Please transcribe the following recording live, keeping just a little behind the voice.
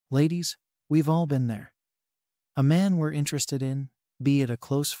Ladies, we've all been there. A man we're interested in, be it a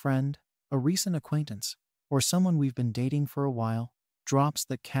close friend, a recent acquaintance, or someone we've been dating for a while, drops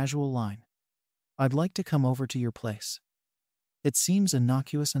that casual line. I'd like to come over to your place. It seems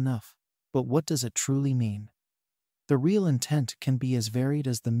innocuous enough, but what does it truly mean? The real intent can be as varied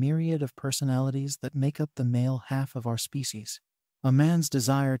as the myriad of personalities that make up the male half of our species. A man's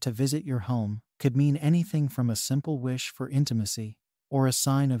desire to visit your home could mean anything from a simple wish for intimacy or a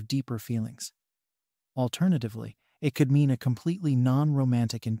sign of deeper feelings. Alternatively, it could mean a completely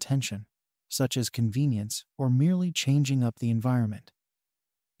non-romantic intention, such as convenience or merely changing up the environment.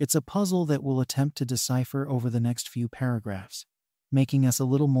 It's a puzzle that we'll attempt to decipher over the next few paragraphs, making us a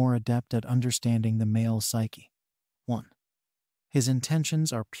little more adept at understanding the male psyche. 1. His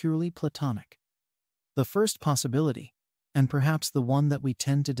intentions are purely platonic. The first possibility, and perhaps the one that we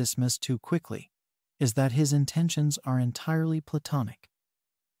tend to dismiss too quickly, is that his intentions are entirely platonic.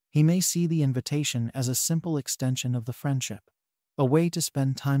 He may see the invitation as a simple extension of the friendship, a way to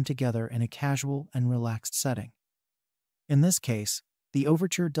spend time together in a casual and relaxed setting. In this case, the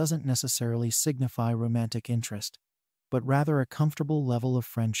overture doesn't necessarily signify romantic interest, but rather a comfortable level of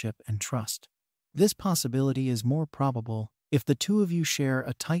friendship and trust. This possibility is more probable if the two of you share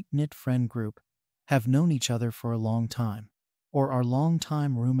a tight-knit friend group, have known each other for a long time, or are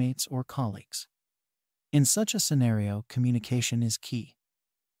long-time roommates or colleagues. In such a scenario, communication is key.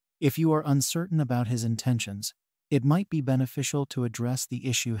 If you are uncertain about his intentions, it might be beneficial to address the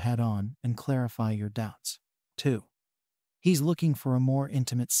issue head-on and clarify your doubts. 2. He's looking for a more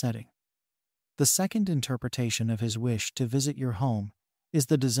intimate setting. The second interpretation of his wish to visit your home is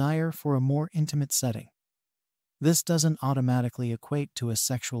the desire for a more intimate setting. This doesn't automatically equate to a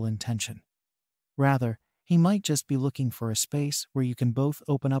sexual intention. Rather, he might just be looking for a space where you can both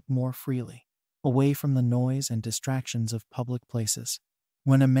open up more freely, away from the noise and distractions of public places.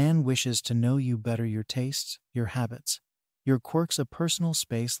 When a man wishes to know you better, your tastes, your habits, your quirks, a personal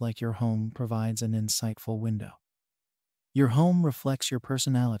space like your home provides an insightful window. Your home reflects your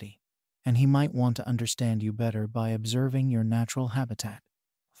personality, and he might want to understand you better by observing your natural habitat.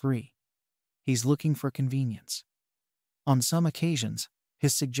 3. He's looking for convenience. On some occasions,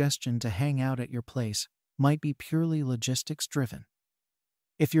 his suggestion to hang out at your place might be purely logistics-driven.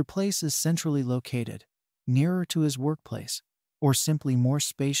 If your place is centrally located, nearer to his workplace, or simply more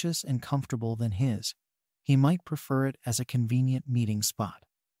spacious and comfortable than his, he might prefer it as a convenient meeting spot.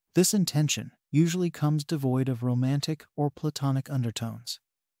 This intention usually comes devoid of romantic or platonic undertones.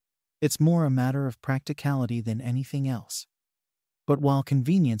 It's more a matter of practicality than anything else. But while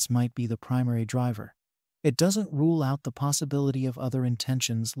convenience might be the primary driver, it doesn't rule out the possibility of other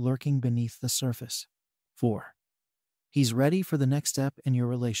intentions lurking beneath the surface. 4. He's ready for the next step in your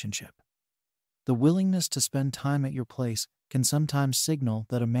relationship. The willingness to spend time at your place can sometimes signal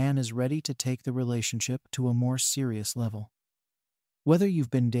that a man is ready to take the relationship to a more serious level. Whether you've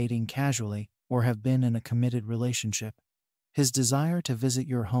been dating casually or have been in a committed relationship, his desire to visit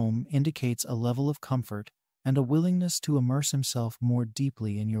your home indicates a level of comfort and a willingness to immerse himself more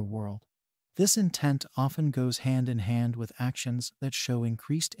deeply in your world. This intent often goes hand in hand with actions that show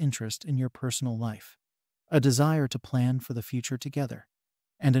increased interest in your personal life, a desire to plan for the future together,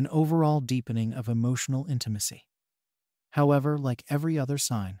 and an overall deepening of emotional intimacy. However, like every other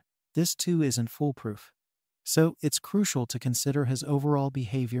sign, this too isn't foolproof, so it's crucial to consider his overall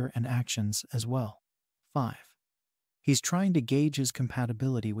behavior and actions as well. 5. He's trying to gauge his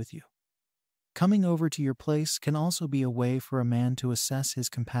compatibility with you. Coming over to your place can also be a way for a man to assess his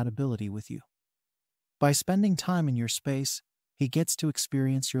compatibility with you. By spending time in your space, he gets to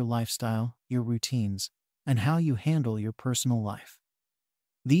experience your lifestyle, your routines, and how you handle your personal life.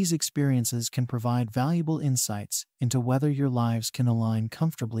 These experiences can provide valuable insights into whether your lives can align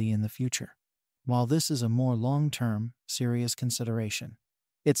comfortably in the future. While this is a more long-term, serious consideration,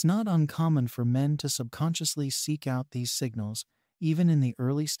 it's not uncommon for men to subconsciously seek out these signals even in the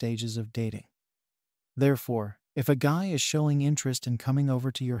early stages of dating. Therefore, if a guy is showing interest in coming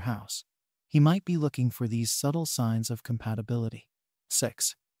over to your house, he might be looking for these subtle signs of compatibility.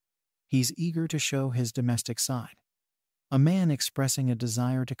 6. He's eager to show his domestic side. A man expressing a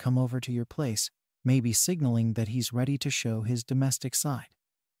desire to come over to your place may be signaling that he's ready to show his domestic side.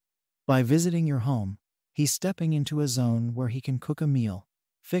 By visiting your home, he's stepping into a zone where he can cook a meal,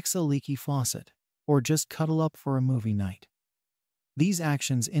 fix a leaky faucet, or just cuddle up for a movie night. These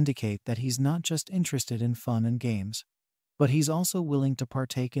actions indicate that he's not just interested in fun and games, but he's also willing to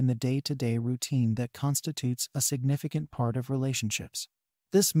partake in the day-to-day routine that constitutes a significant part of relationships.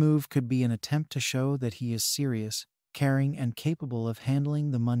 This move could be an attempt to show that he is serious, caring, and capable of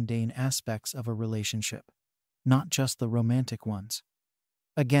handling the mundane aspects of a relationship, not just the romantic ones.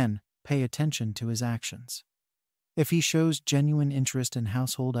 Again, pay attention to his actions. If he shows genuine interest in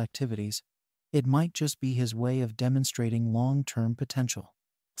household activities, it might just be his way of demonstrating long-term potential.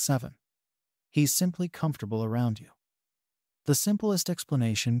 7. He's simply comfortable around you. The simplest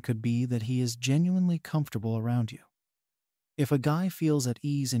explanation could be that he is genuinely comfortable around you. If a guy feels at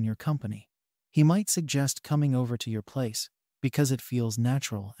ease in your company, he might suggest coming over to your place because it feels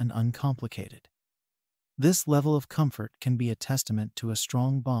natural and uncomplicated. This level of comfort can be a testament to a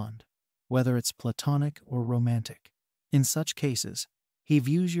strong bond, whether it's platonic or romantic. In such cases, he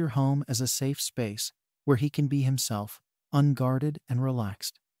views your home as a safe space where he can be himself, unguarded and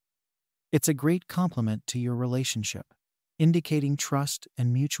relaxed. It's a great compliment to your relationship, indicating trust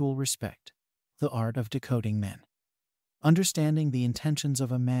and mutual respect. The art of decoding men. Understanding the intentions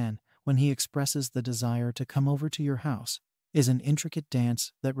of a man when he expresses the desire to come over to your house is an intricate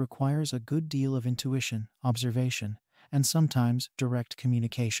dance that requires a good deal of intuition, observation, and sometimes direct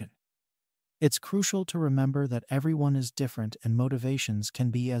communication. It's crucial to remember that everyone is different and motivations can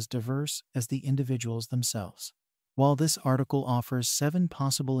be as diverse as the individuals themselves. While this article offers 7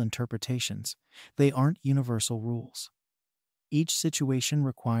 possible interpretations, they aren't universal rules. Each situation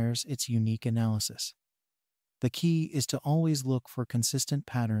requires its unique analysis. The key is to always look for consistent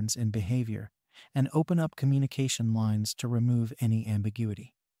patterns in behavior and open up communication lines to remove any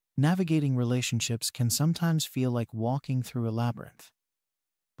ambiguity. Navigating relationships can sometimes feel like walking through a labyrinth.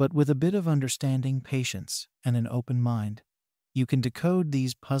 But with a bit of understanding, patience, and an open mind, you can decode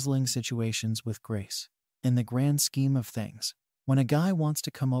these puzzling situations with grace. In the grand scheme of things, when a guy wants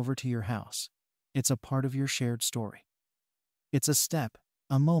to come over to your house, it's a part of your shared story. It's a step,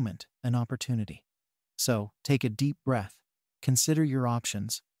 a moment, an opportunity. So, take a deep breath, consider your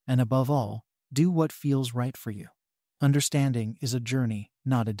options, and above all, do what feels right for you. Understanding is a journey,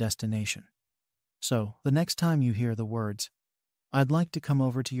 not a destination. So, the next time you hear the words, "I'd like to come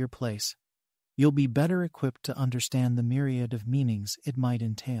over to your place," you'll be better equipped to understand the myriad of meanings it might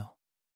entail.